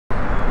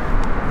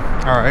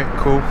All right,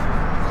 cool,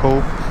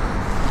 cool.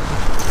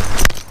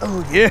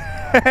 Oh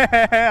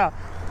yeah.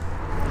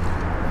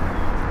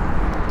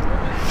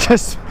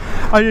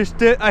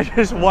 I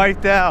just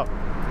wiped out.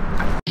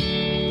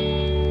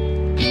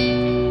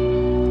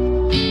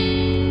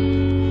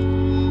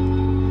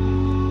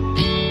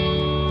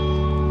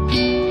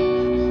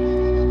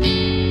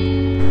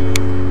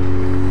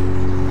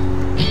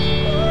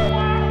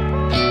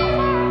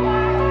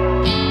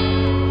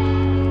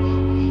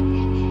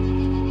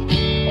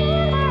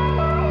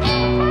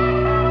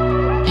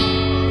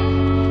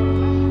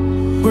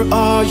 Where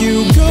are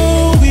you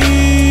going?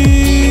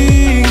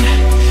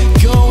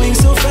 Going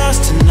so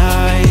fast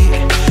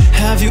tonight.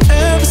 Have you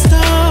ever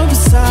stopped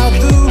beside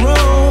the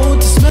road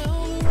to smell the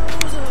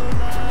rose of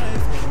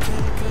life?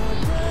 Take a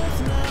breath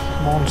now.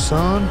 Come on,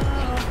 son.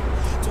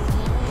 Don't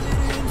hold it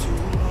in too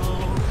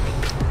long,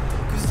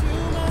 'cause you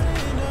might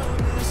end up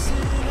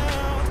missing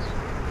out.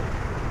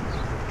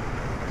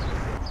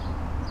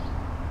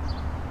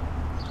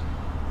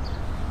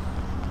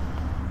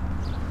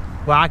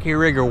 Wacky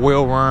rigger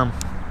wheelworm.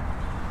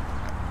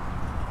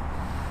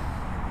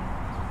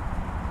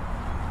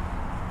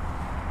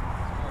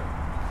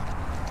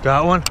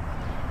 Got one?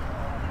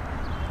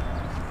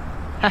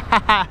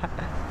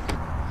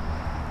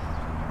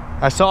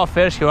 I saw a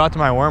fish go out to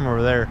my worm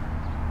over there.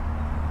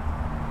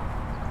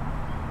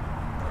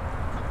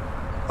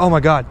 Oh my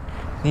God,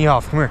 knee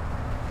off, come here.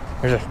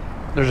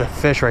 There's a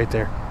fish right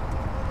there.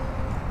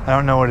 I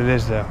don't know what it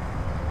is though.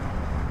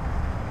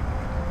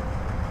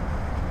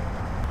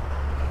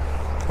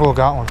 Oh,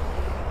 got one.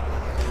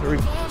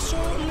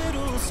 Short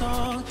little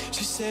song,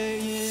 she's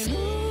saying,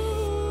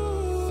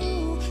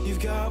 ooh,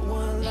 you've got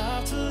one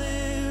life to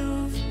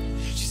live.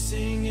 She's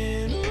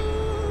singing,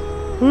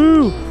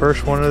 ooh, Woo!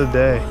 First one of the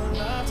day.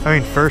 I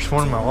mean, first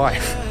one of my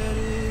life.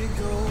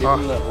 Oh,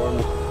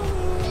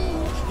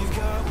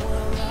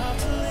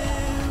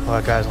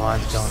 that guy's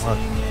line's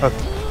going. Look.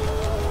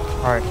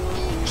 All right,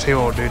 see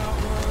old dude.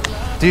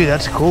 Dude,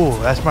 that's cool.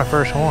 That's my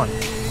first one.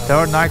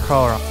 Throw a night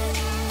crawler on.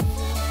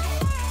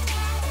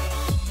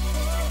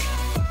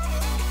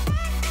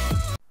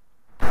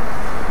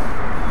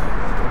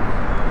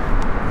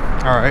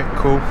 All right,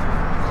 cool,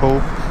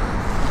 cool.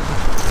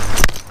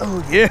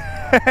 Oh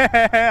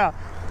yeah!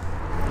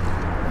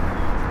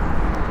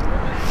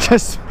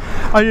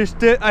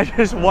 I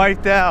just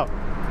wiped out.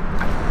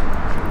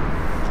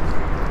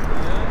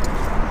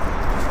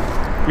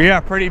 Yeah,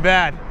 pretty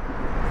bad.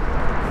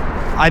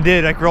 I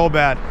did, like real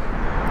bad.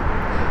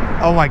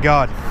 Oh my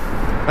God.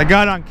 I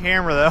got it on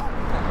camera though.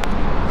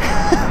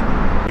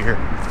 Here,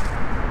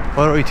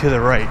 literally to the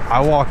right.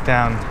 I walked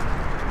down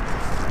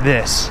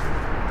this.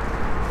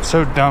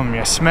 So dumb,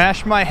 yeah.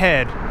 Smashed my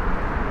head.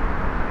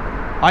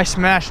 I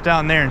smashed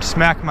down there and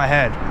smacked my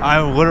head.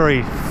 I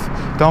literally,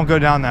 don't go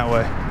down that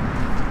way.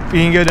 You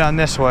can go down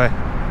this way.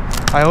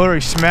 I literally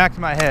smacked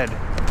my head.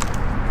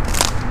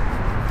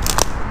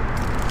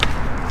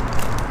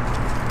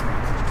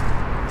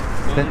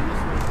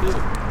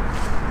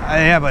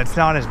 Yeah, but it's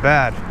not as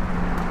bad.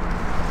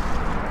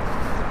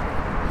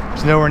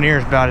 It's nowhere near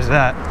as bad as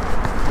that.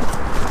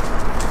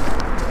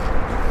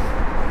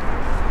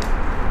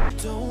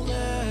 don't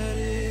let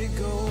it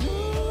go.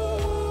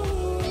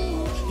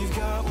 You've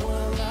got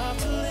one life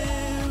to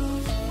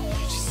live.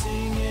 She's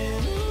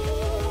singing, ooh,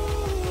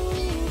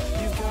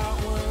 you've got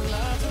one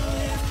life to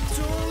live.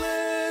 Don't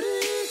let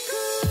it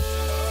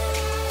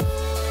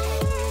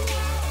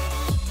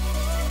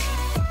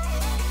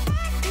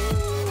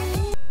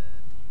go.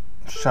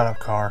 Shut up,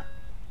 car.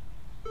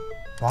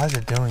 Why is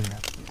it doing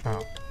that?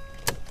 Oh.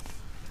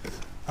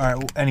 Alright,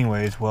 well,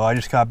 anyways, well, I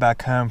just got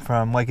back home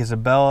from Lake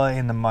Isabella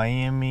in the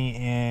Miami,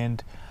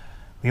 and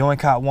we only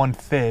caught one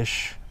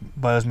fish,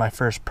 but it was my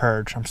first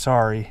perch. I'm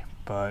sorry,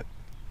 but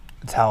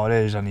it's how it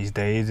is on these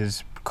days.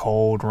 It's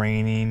cold,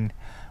 raining,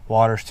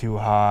 water's too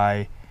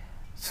high,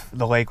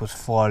 the lake was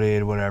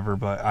flooded, whatever,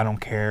 but I don't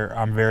care.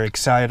 I'm very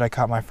excited I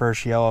caught my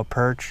first yellow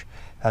perch.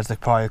 That's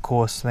probably the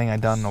coolest thing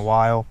I've done in a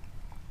while.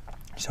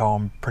 So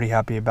I'm pretty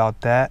happy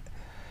about that.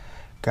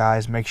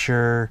 Guys, make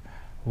sure,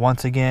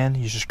 once again,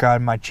 you subscribe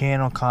to my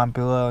channel, comment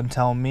below and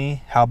tell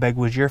me how big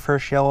was your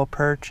first yellow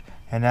perch.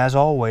 And as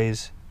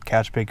always,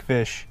 catch big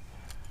fish.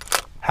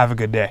 Have a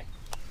good day.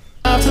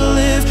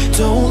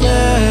 Don't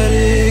let